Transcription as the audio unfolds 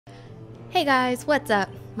Hey guys, what's up?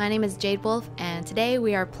 My name is Jade Wolf and today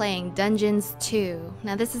we are playing Dungeons 2.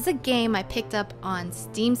 Now this is a game I picked up on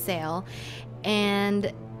Steam sale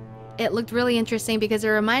and it looked really interesting because it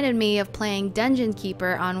reminded me of playing Dungeon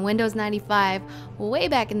Keeper on Windows 95 way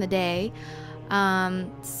back in the day.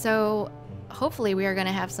 So hopefully we are going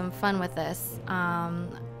to have some fun with this.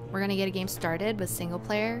 We're going to get a game started with single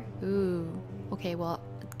player. Ooh, okay, well,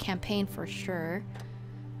 campaign for sure.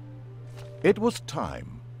 It was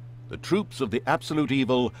time. The troops of the Absolute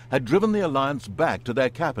Evil had driven the Alliance back to their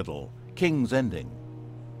capital, King's Ending.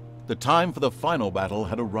 The time for the final battle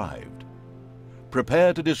had arrived.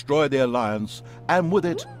 Prepare to destroy the Alliance, and with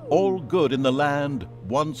it, all good in the land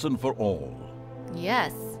once and for all.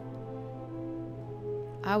 Yes.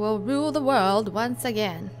 I will rule the world once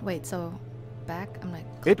again. Wait, so back? I'm like...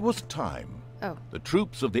 It was time. Oh. The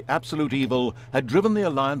troops of the Absolute Evil had driven the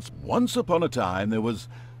Alliance. Once upon a time, there was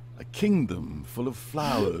a kingdom full of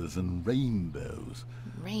flowers and rainbows.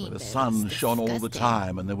 Where the sun shone all the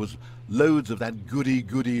time, and there was loads of that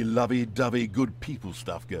goody-goody, lovey-dovey good people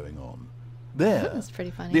stuff going on. There, That's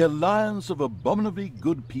pretty funny. the alliance of abominably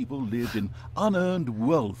good people lived in unearned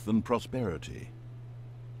wealth and prosperity.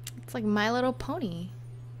 It's like My Little Pony.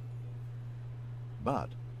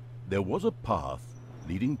 But there was a path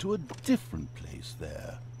leading to a different place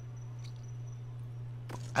there.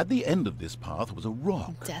 At the end of this path was a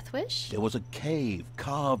rock. Death Wish? There was a cave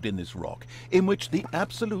carved in this rock in which the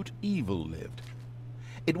Absolute Evil lived.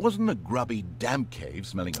 It wasn't a grubby, damp cave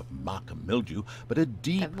smelling of muck and mildew, but a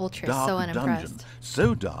deep, dark dungeon,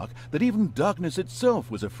 so dark that even darkness itself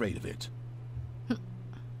was afraid of it.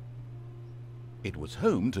 It was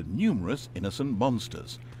home to numerous innocent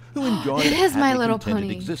monsters who enjoyed a happy,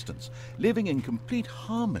 contented existence, living in complete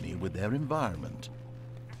harmony with their environment.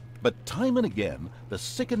 But time and again, the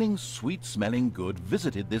sickening, sweet-smelling good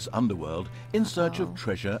visited this underworld in search of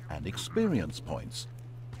treasure and experience points.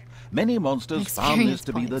 Many monsters found this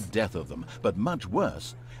to be the death of them, but much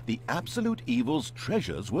worse, the Absolute Evil's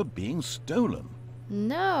treasures were being stolen.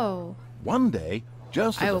 No. One day,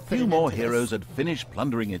 just as a few more heroes had finished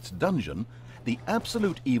plundering its dungeon, the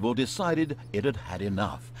Absolute Evil decided it had had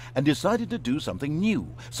enough, and decided to do something new,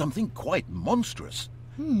 something quite monstrous.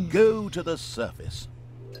 Go to the surface.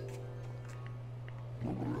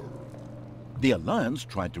 The Alliance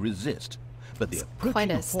tried to resist, but the approaching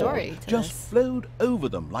horde just flowed over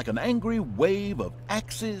them like an angry wave of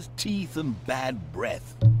axes, teeth, and bad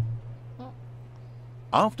breath.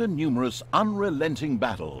 After numerous unrelenting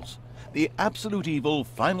battles, the Absolute Evil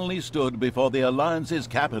finally stood before the Alliance's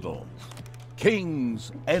capital,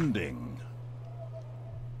 King's Ending.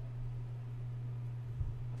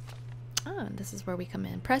 Ah, this is where we come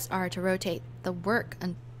in. Press R to rotate the work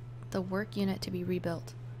unit to be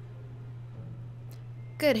rebuilt.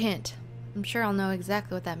 Good hint. I'm sure I'll know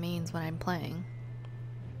exactly what that means when I'm playing.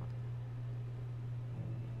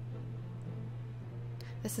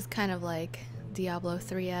 This is kind of like Diablo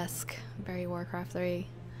 3-esque, very Warcraft 3.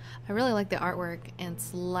 I really like the artwork, and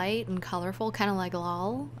it's light and colorful, kind of like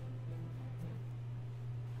LOL.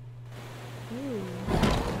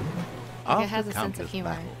 Like it has a sense of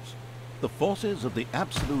humor. Battles, the forces of the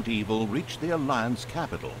Absolute Evil reached the Alliance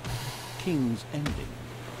capital, King's Ending.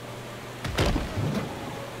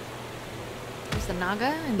 There's the Naga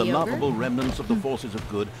and the laughable remnants of the forces of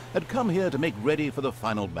good had come here to make ready for the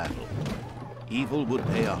final battle. Evil would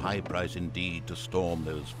pay a high price indeed to storm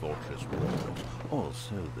those fortress walls, or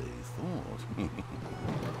so they thought.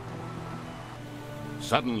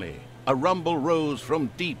 Suddenly, a rumble rose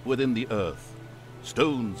from deep within the earth.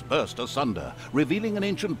 Stones burst asunder, revealing an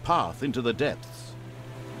ancient path into the depths.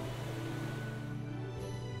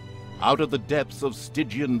 Out of the depths of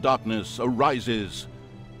Stygian darkness arises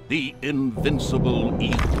the Invincible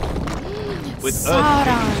Evil. With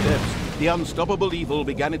earth-shaking steps, the unstoppable evil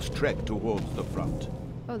began its trek towards the front.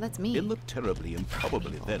 Oh, that's me. In the terribly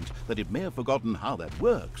improbable event that it may have forgotten how that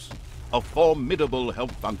works, a formidable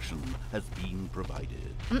help function has been provided.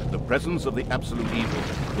 The presence of the Absolute Evil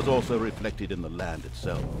was also reflected in the land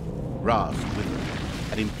itself. Grass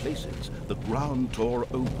withered, and in places the ground tore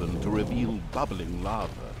open to reveal bubbling lava.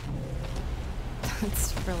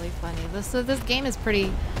 That's really funny. This game is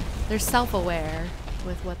pretty... They're self-aware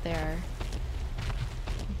with what they're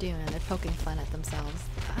doing. They're poking fun at themselves.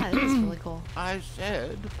 Ah, this is really cool. I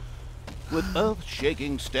said... With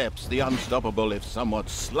earth-shaking steps, the unstoppable, if somewhat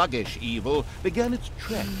sluggish evil began its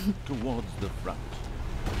trek towards the front.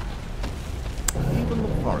 Even the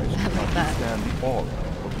forest could not withstand the aura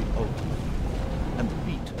of the ultimate, and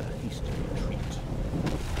beat a hasty retreat.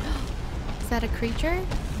 Is that a creature?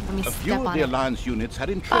 Let me A few of the Alliance units had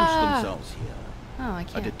entrenched themselves here, Oh, I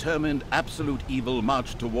can't. A determined absolute evil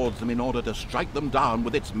marched towards them in order to strike them down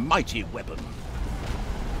with its mighty weapon.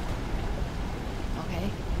 Okay.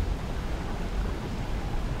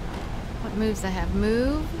 What moves I have?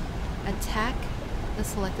 Move, attack the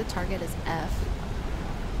selected target is F.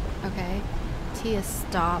 Okay. T is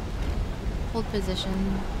stop. Hold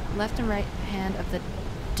position. Left and right hand of the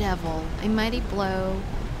devil. A mighty blow,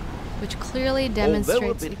 which clearly demonstrates.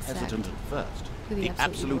 Although a bit hesitant at first, the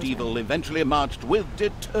absolute evil eventually marched with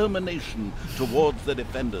determination towards the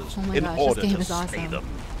defenders in order to slay them.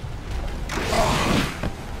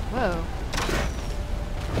 Whoa.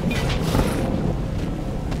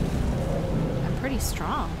 I'm pretty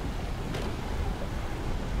strong.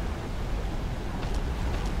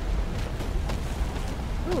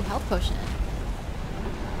 Ooh, health potion.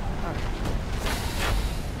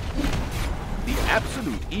 The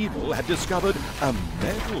absolute evil had discovered a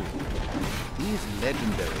medal. These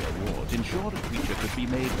legendary awards ensured a creature could be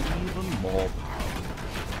made even more powerful.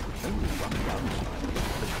 Only one downside: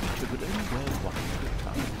 the creature could only wear one at a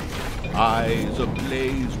time. Eyes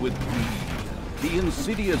ablaze with greed, the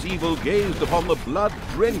insidious evil gazed upon the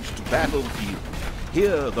blood-drenched battlefield.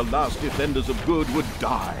 Here, the last defenders of good would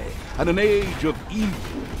die, and an age of evil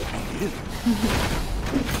begin.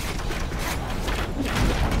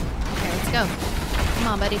 Okay, let's go. Come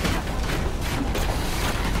on, buddy.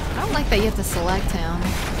 I don't like that you have to select him.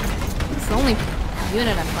 It's the only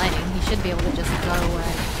unit I'm playing. He should be able to just go where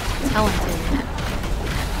I tell him to.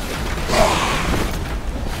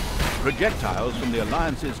 Projectiles from the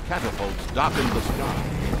Alliance's catapults darkened the sky.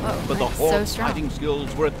 Whoa, but the Horde's fighting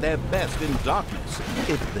skills were at their best in darkness,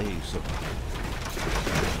 if they survived.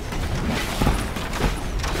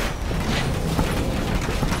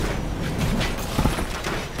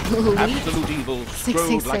 Absolute evil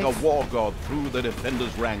strode like a war god through the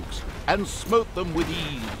defenders' ranks and smote them with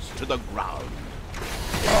ease to the ground.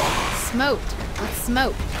 Smote. Let's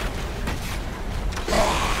smote.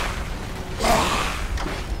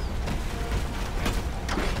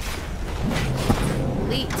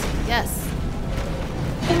 Elite. Yes.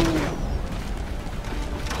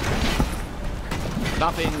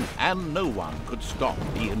 Nothing and no one could stop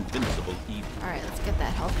the invincible evil. Alright, let's get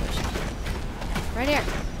that health potion. Right here.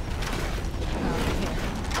 Oh, here.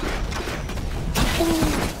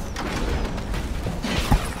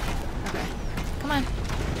 Okay. Come on.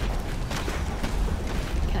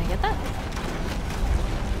 Can I get that?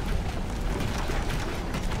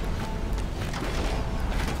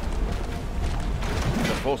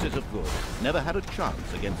 The forces of good never had a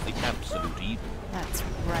chance against the absolute evil. That's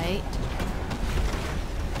right.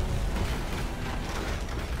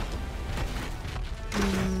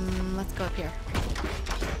 Let's go up here.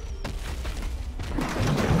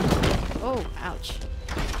 Oh, ouch.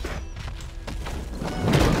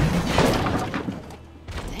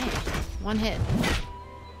 Dang. One hit.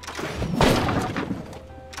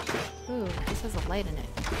 Ooh, this has a light in it.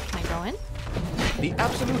 Can I go in? The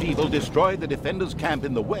absolute evil destroyed the defenders' camp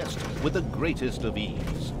in the west with the greatest of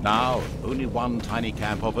ease. Now, only one tiny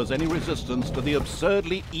camp offers any resistance to the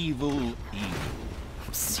absurdly evil evil.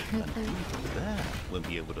 Absurdly? And even that won't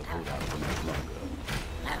be able to hold out for much longer.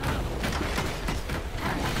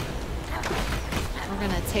 We're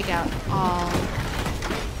gonna take out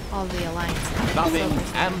all the Alliance. Nothing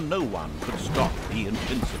and no one could stop the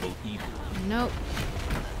invincible evil. Nope.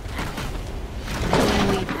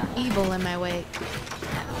 Only evil in my way.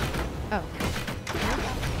 Oh.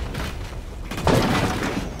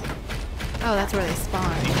 Oh, that's where they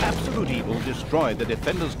spawn. The absolute evil destroyed the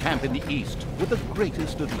defenders' camp in the east with the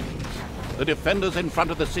greatest of ease. The defenders in front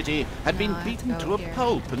of the city had been beaten to a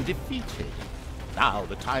pulp and defeated. Now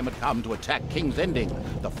the time had come to attack King's Ending.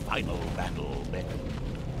 The final battle beckoned.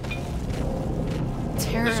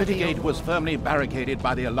 The city gate was firmly barricaded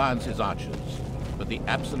by the Alliance's archers, but the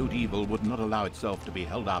absolute evil would not allow itself to be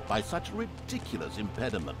held up by such a ridiculous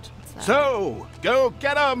impediment. So, go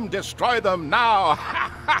get them! Destroy them now!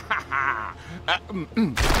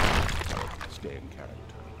 Stay in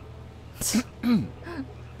character.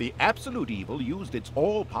 The absolute evil used its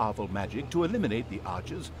all-powerful magic to eliminate the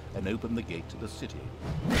archers and open the gate to the city.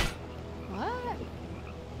 What?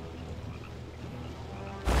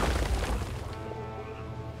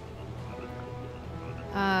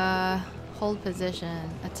 Hold position.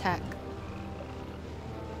 Attack.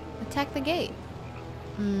 Attack the gate.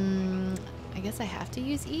 I guess I have to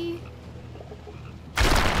use E?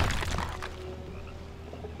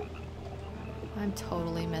 I'm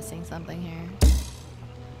totally missing something here.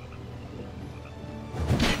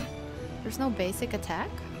 There's no basic attack?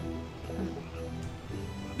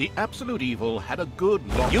 The absolute evil had a good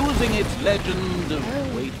using its legend.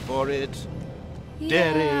 Wait for it.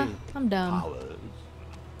 dare, I'm dumb. powers.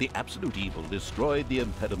 The absolute evil destroyed the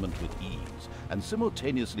impediment with ease and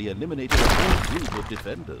simultaneously eliminated a whole group of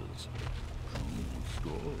defenders.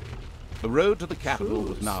 True story. The road to the capital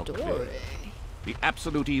was now clear. The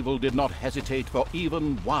absolute evil did not hesitate for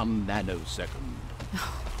even 1 nanosecond.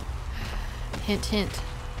 Hint, hint.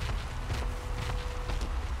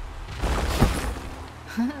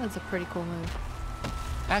 That's a pretty cool move.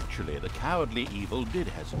 Actually, the cowardly evil did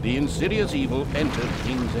hesitate. The insidious evil entered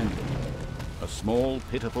King's Ending. A small,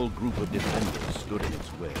 pitiful group of defenders stood in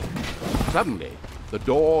its way. Suddenly, the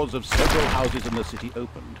doors of several houses in the city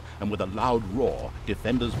opened, and with a loud roar,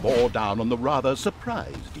 defenders bore down on the rather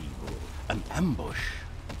surprised evil. An ambush.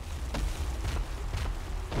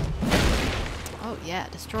 Oh yeah,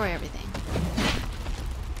 destroy everything.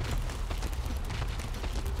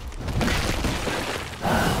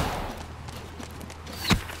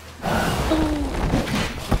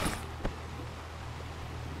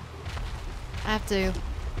 I have to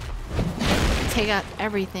take out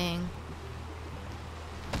everything.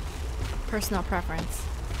 Personal preference.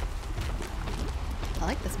 I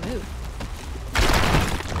like this move.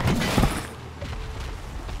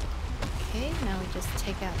 Okay, now we just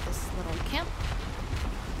take out this little camp.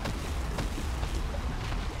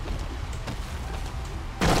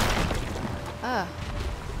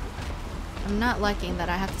 I'm not liking that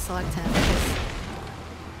I have to select him because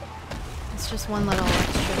it's just one little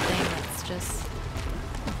extra thing that's just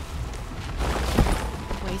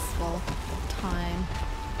wasteful time.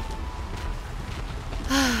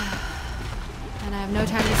 And I have no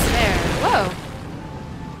time to spare.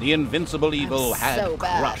 Whoa! The invincible evil had so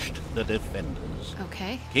crushed the defenders.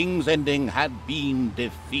 Okay. King's Ending had been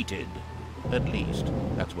defeated. At least,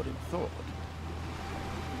 that's what it thought.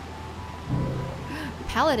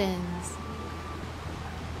 Paladins.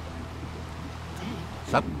 Dang.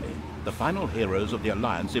 Suddenly, the final heroes of the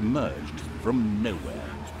Alliance emerged from nowhere.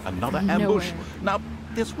 Another ambush. Now,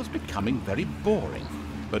 this was becoming very boring.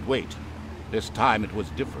 But wait, this time it was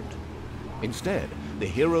different. Instead, the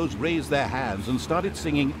heroes raised their hands and started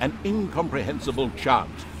singing an incomprehensible chant.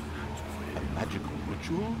 A magical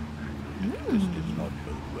ritual? This did not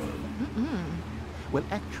bode well. Well,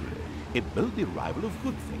 actually, it bode the arrival of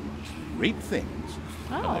good things, great things,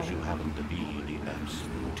 unless you happen to be the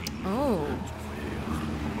absolute evil. Oh.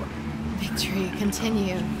 Victory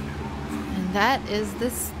continued. And that is the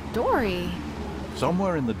story.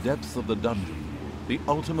 Somewhere in the depths of the dungeon, the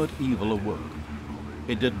ultimate evil awoke.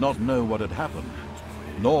 It did not know what had happened,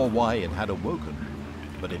 nor why it had awoken,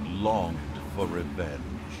 but it longed for revenge.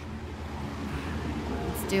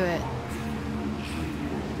 Let's do it.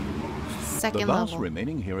 Second The last level.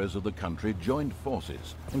 remaining heroes of the country joined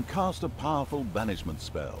forces and cast a powerful banishment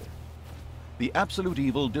spell. The absolute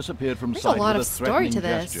evil disappeared from There's sight a lot with of a story threatening to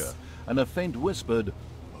this. gesture, and a faint whispered,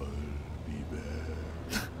 "I'll be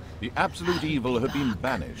back." The absolute evil had been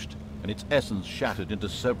banished, and its essence shattered into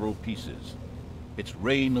several pieces. Its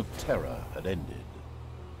reign of terror had ended.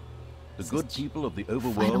 The good people of the Final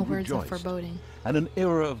overworld words of rejoiced, foreboding. and an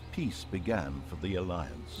era of peace began for the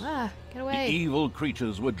Alliance. Ah, get The away. evil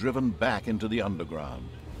creatures were driven back into the underground,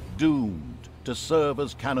 doomed to serve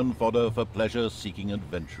as cannon fodder for pleasure-seeking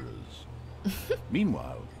adventurers.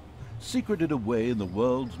 Meanwhile, secreted away in the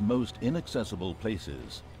world's most inaccessible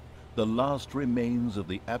places, the last remains of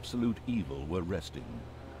the absolute evil were resting,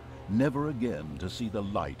 never again to see the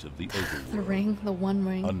light of the overworld. The ring, the one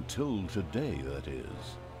ring. Until today, that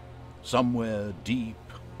is. Somewhere deep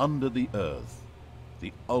under the earth,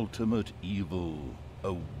 the ultimate evil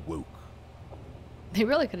awoke. They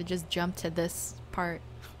really could have just jumped to this part.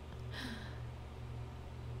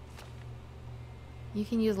 You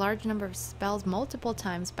can use large number of spells multiple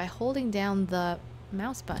times by holding down the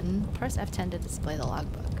mouse button. Press F10 to display the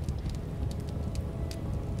logbook.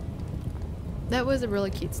 That was a really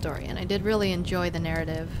cute story, and I did really enjoy the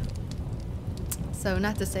narrative. So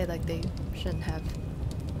not to say like they shouldn't have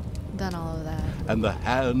done all of that. And the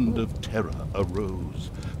hand of terror arose,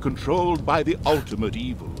 controlled by the ultimate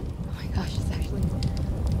evil. Oh my gosh, it's actually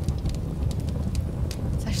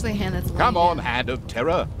a hand that's Come laying on, down. hand of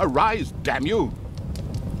terror, arise, damn you!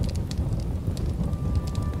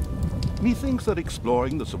 Methinks that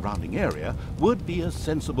exploring the surrounding area would be a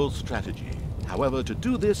sensible strategy. However, to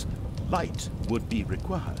do this, light would be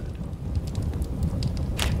required.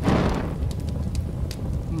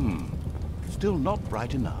 Still not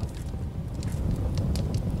bright enough.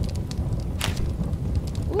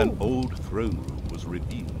 An old throne room was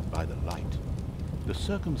revealed by the light. The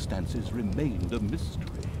circumstances remained a mystery.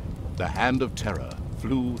 The hand of terror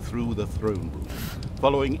flew through the throne room,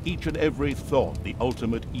 following each and every thought the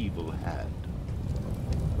ultimate evil had.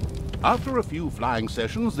 After a few flying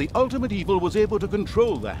sessions, the Ultimate Evil was able to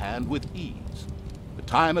control the hand with ease. The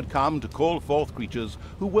time had come to call forth creatures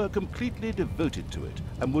who were completely devoted to it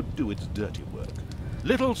and would do its dirty work.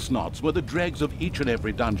 Little Snots were the dregs of each and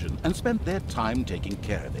every dungeon and spent their time taking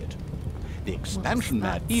care of it. The expansion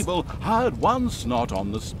Mad Evil hired one Snot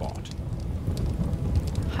on the spot.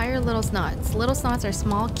 Hire Little Snots. Little Snots are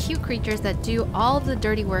small, cute creatures that do all of the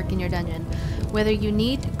dirty work in your dungeon. Whether you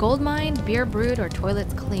need gold mined, beer brewed, or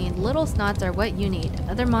toilets cleaned, Little Snots are what you need.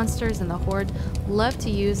 Other monsters in the Horde love to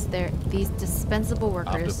use these dispensable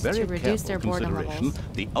workers to reduce their boredom levels.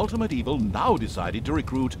 The Ultimate Evil now decided to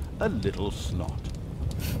recruit a Little Snot.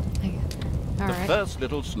 The first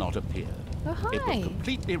Little Snot appeared. Oh, hi. It was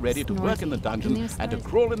completely ready to work in the dungeon and to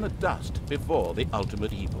crawl in the dust before the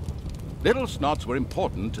Ultimate Evil. Little Snots were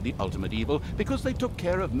important to the Ultimate Evil because they took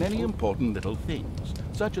care of many important little things,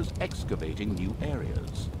 such as excavating new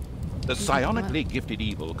areas. The psionically gifted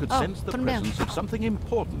evil could sense the presence of something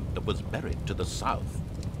important that was buried to the south.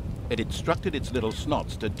 It instructed its Little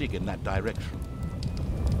Snots to dig in that direction.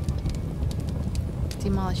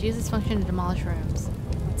 Demolish. Use this function to demolish rooms.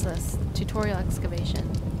 What's this? Tutorial excavation.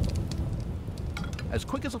 As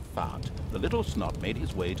quick as a fart, the Little Snot made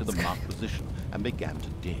his way to the marked position and began to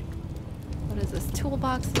dig. What is this?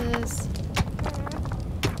 Toolboxes.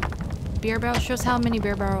 Beer barrel shows how many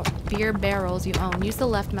beer barrels you own. Use the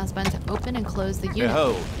left mouse button to open and close the unit.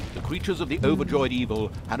 Behold, the creatures of the overjoyed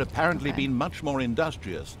evil had apparently been much more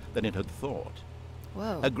industrious than it had thought.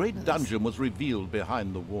 Whoa. A great dungeon was revealed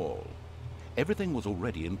behind the wall. Everything was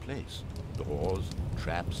already in place. Doors,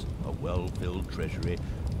 traps, a well-filled treasury.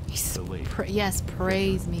 Yes,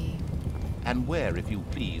 praise me. And where, if you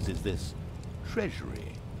please, is this treasury?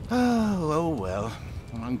 Oh, well.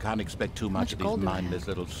 One can't expect too much of these mindless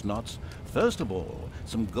little Snots. First of all,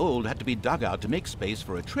 some gold had to be dug out to make space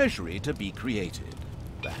for a treasury to be created.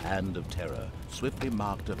 The Hand of Terror swiftly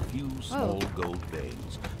marked a few small gold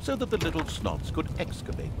veins so that the Little Snots could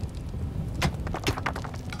excavate them.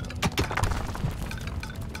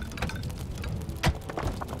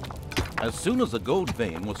 As soon as the gold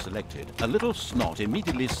vein was selected, a Little Snot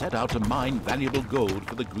immediately set out to mine valuable gold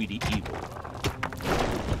for the greedy evil.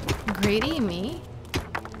 Greedy me?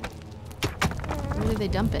 Where do they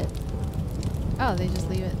dump it? Oh, they just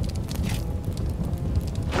leave it.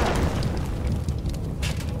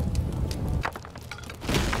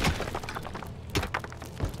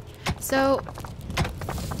 So,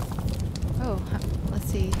 let's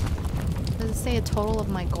see. Does it say a total of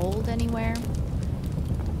my gold anywhere?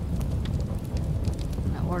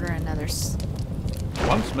 I'm gonna order another.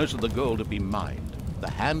 Once most of the gold had been mined, the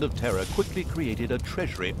Hand of Terror quickly created a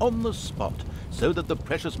treasury on the spot so that the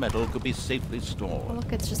precious metal could be safely stored. Oh,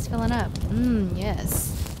 look, it's just filling up.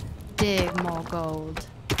 Yes. Dig more gold.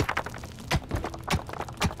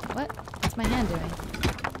 What? What's my hand doing?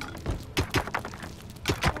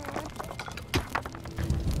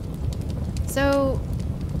 So,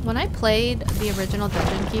 when I played the original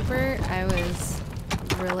Dungeon Keeper, I was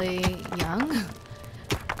really young.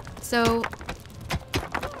 So,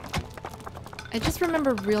 I just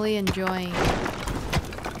remember really enjoying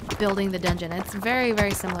building the dungeon. It's very,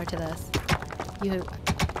 very similar to this. You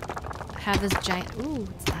have this giant... Ooh,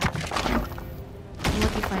 what's that?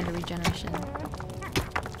 Lucky Finder regeneration.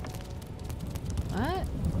 What? I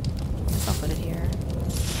guess I'll put it here.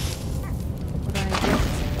 What do I do?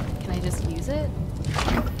 Can I just use it?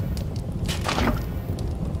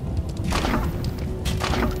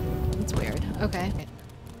 It's weird. Okay.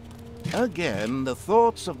 Again, the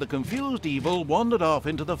thoughts of the confused evil wandered off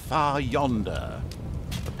into the far yonder.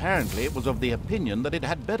 Apparently, it was of the opinion that it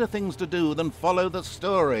had better things to do than follow the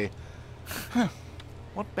story.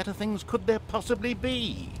 What better things could there possibly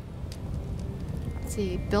be? Let's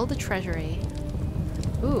see. Build a treasury.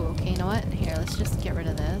 Ooh, okay, you know what? Here, let's just get rid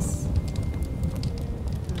of this.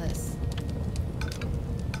 And this.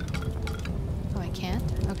 Oh, I can't?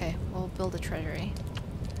 Okay, we'll build a treasury.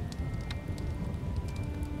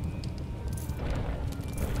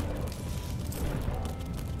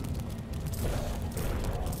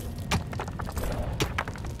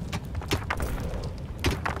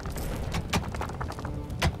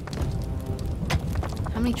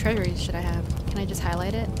 How many treasuries should I have? Can I just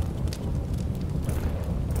highlight it?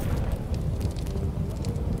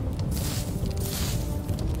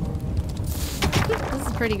 This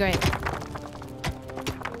is pretty great.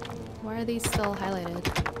 Why are these still highlighted?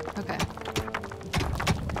 Okay.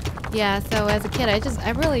 Yeah, so as a kid, I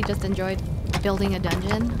really just enjoyed building a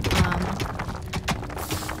dungeon.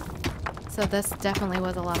 So this definitely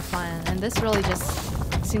was a lot of fun, and this really just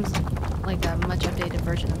seems like a much updated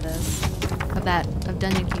version of this. Of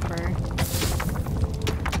Dungeon Keeper.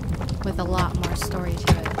 with a lot more story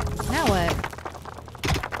to it. Now what?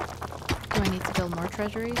 Do I need to build more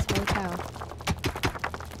treasuries? Holy cow.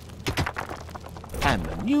 And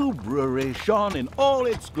the new brewery shone in all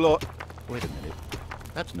its glory. Wait a minute.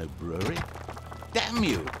 That's no brewery. Damn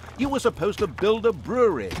you! You were supposed to build a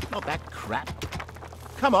brewery, not that crap.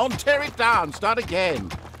 Come on, tear it down. Start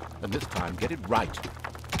again. And this time, get it right.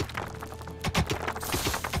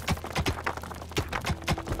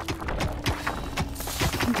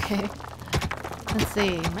 Okay. Let's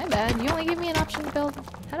see. My bad. You only gave me an option to build...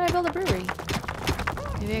 How do I build a brewery?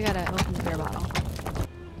 Maybe I gotta open the beer bottle.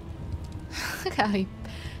 Look how he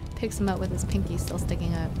picks him up with his pinky still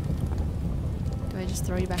sticking up. Do I just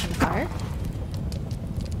throw you back in the fire?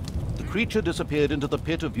 The creature disappeared into the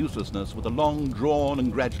pit of uselessness with a long drawn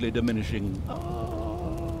and gradually diminishing...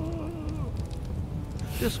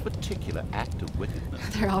 This particular act of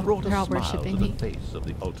wickedness brought a smile to the face of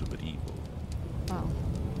the ultimate evil. Oh,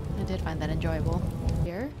 I did find that enjoyable.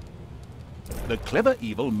 Here? The clever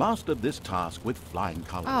evil mastered this task with flying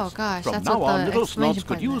colors. Oh gosh, From that's now what on, the little snots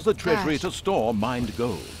could use the treasury gosh. to store mined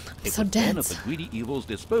gold. It So was then at dense. the greedy evil's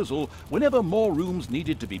disposal whenever more rooms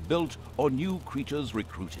needed to be built or new creatures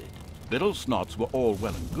recruited. Little snots were all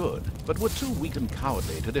well and good, but were too weak and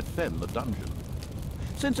cowardly to defend the dungeon.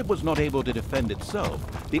 Since it was not able to defend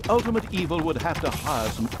itself, the ultimate evil would have to hire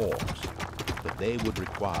some orcs. But they would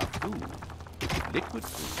require food. Liquid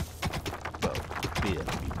food. Well, beer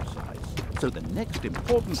to be precise. So the next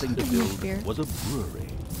important thing to build was a brewery.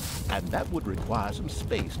 And that would require some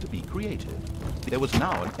space to be created. There was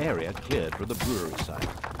now an area cleared for the brewery site,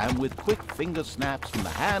 and with quick finger snaps from the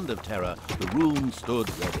hand of terror, the room stood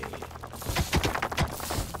ready.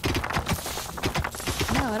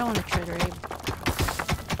 No, I don't want a treasury.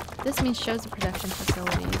 This means shows of production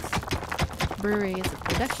facilities. Brewery is a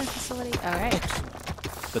production facility? Alright. Excellent.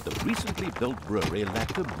 But the recently built brewery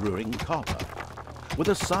lacked a brewing copper. With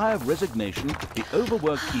a sigh of resignation, the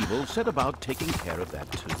overworked evil set about taking care of that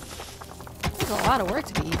too. There's a lot of work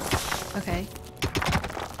to be evil. Okay.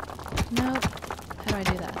 Nope. How do I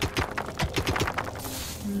do that?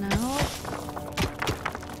 No.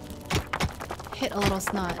 Hit a little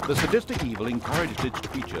snot. The sadistic evil encouraged its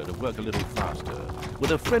creature to work a little faster,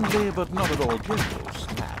 with a friendly but not at all gentle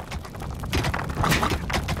slap.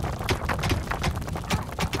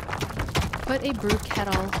 Put a brew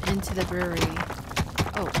kettle into the brewery.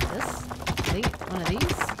 Oh, this? One of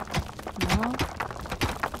these? No.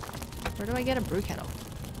 Where do I get a brew kettle?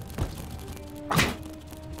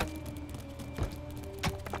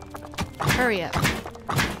 Hurry up.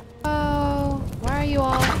 Oh, why are you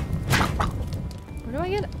all...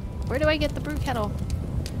 Where do I get the brew kettle?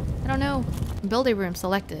 I don't know. Build a room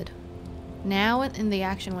selected. Now in the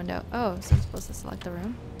action window. Oh, so I'm supposed to select the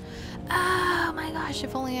room? Oh my gosh,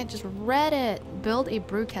 if only I just read it. Build a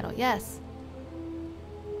brew kettle. Yes.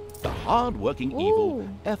 The hard-working evil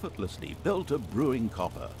effortlessly built a brewing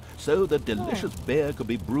copper, so the delicious beer could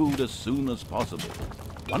be brewed as soon as possible.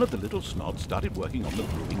 One of the little snots started working on the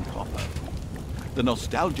brewing copper. The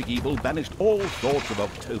nostalgic evil banished all thoughts of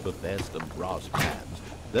Oktoberfest and brass bands.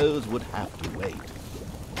 Those would have to wait.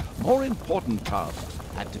 More important tasks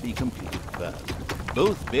had to be completed first.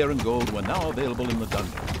 Both beer and gold were now available in the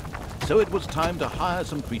dungeon, so it was time to hire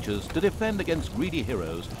some creatures to defend against greedy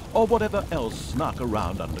heroes or whatever else snuck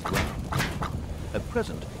around underground. At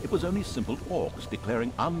present, it was only simple orcs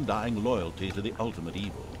declaring undying loyalty to the ultimate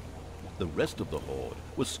evil. The rest of the horde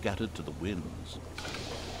was scattered to the winds.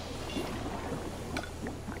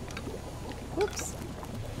 Whoops.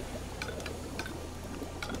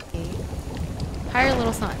 Hire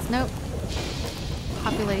little snots. Nope.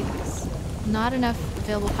 Populate. Not enough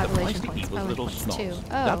available population points. The little snots too.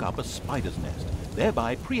 dug up a spider's nest,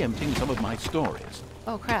 thereby preempting some of my stories.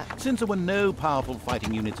 Oh crap. Since there were no powerful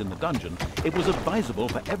fighting units in the dungeon, it was advisable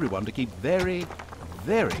for everyone to keep very,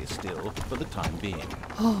 very still for the time being.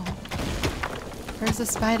 Oh. Where's the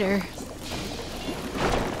spider?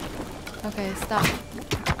 Okay, stop.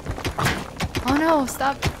 Oh no,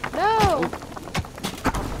 stop. No!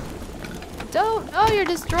 Don't! Oh, you're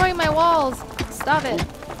destroying my walls! Stop it!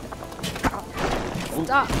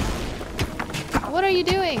 Stop! What are you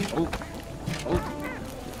doing?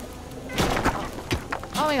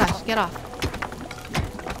 Oh my gosh, get off.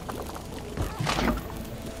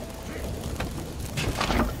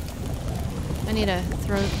 I need to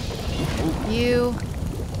throw you.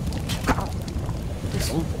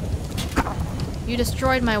 You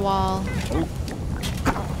destroyed my wall.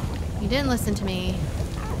 You didn't listen to me.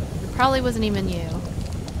 It probably wasn't even you.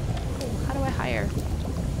 How do I hire?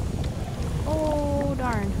 Oh,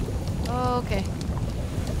 darn. Okay.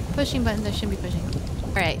 Pushing buttons I shouldn't be pushing.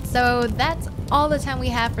 Alright, so that's all the time we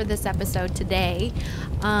have for this episode today.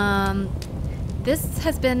 This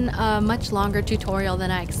has been a much longer tutorial than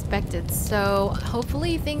I expected, so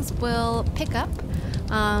hopefully things will pick up.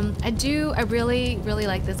 I really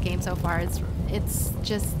like this game so far. It's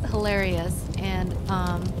just hilarious, and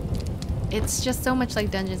it's just so much like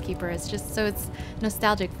Dungeon Keeper. It's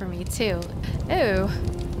nostalgic for me too. Ooh,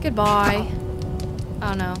 goodbye.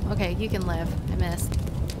 Oh no, okay, you can live. I missed.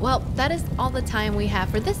 Well, that is all the time we have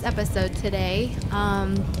for this episode today.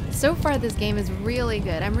 So far this game is really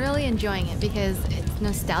good. I'm really enjoying it because it's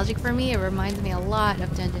nostalgic for me. It reminds me a lot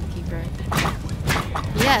of Dungeon Keeper.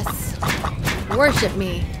 Yes, worship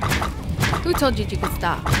me. Who told you could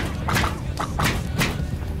stop?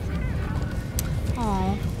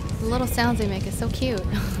 Oh, the little sounds they make is so cute.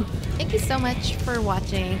 Thank you so much for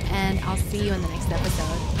watching, and I'll see you in the next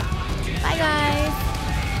episode. Bye guys!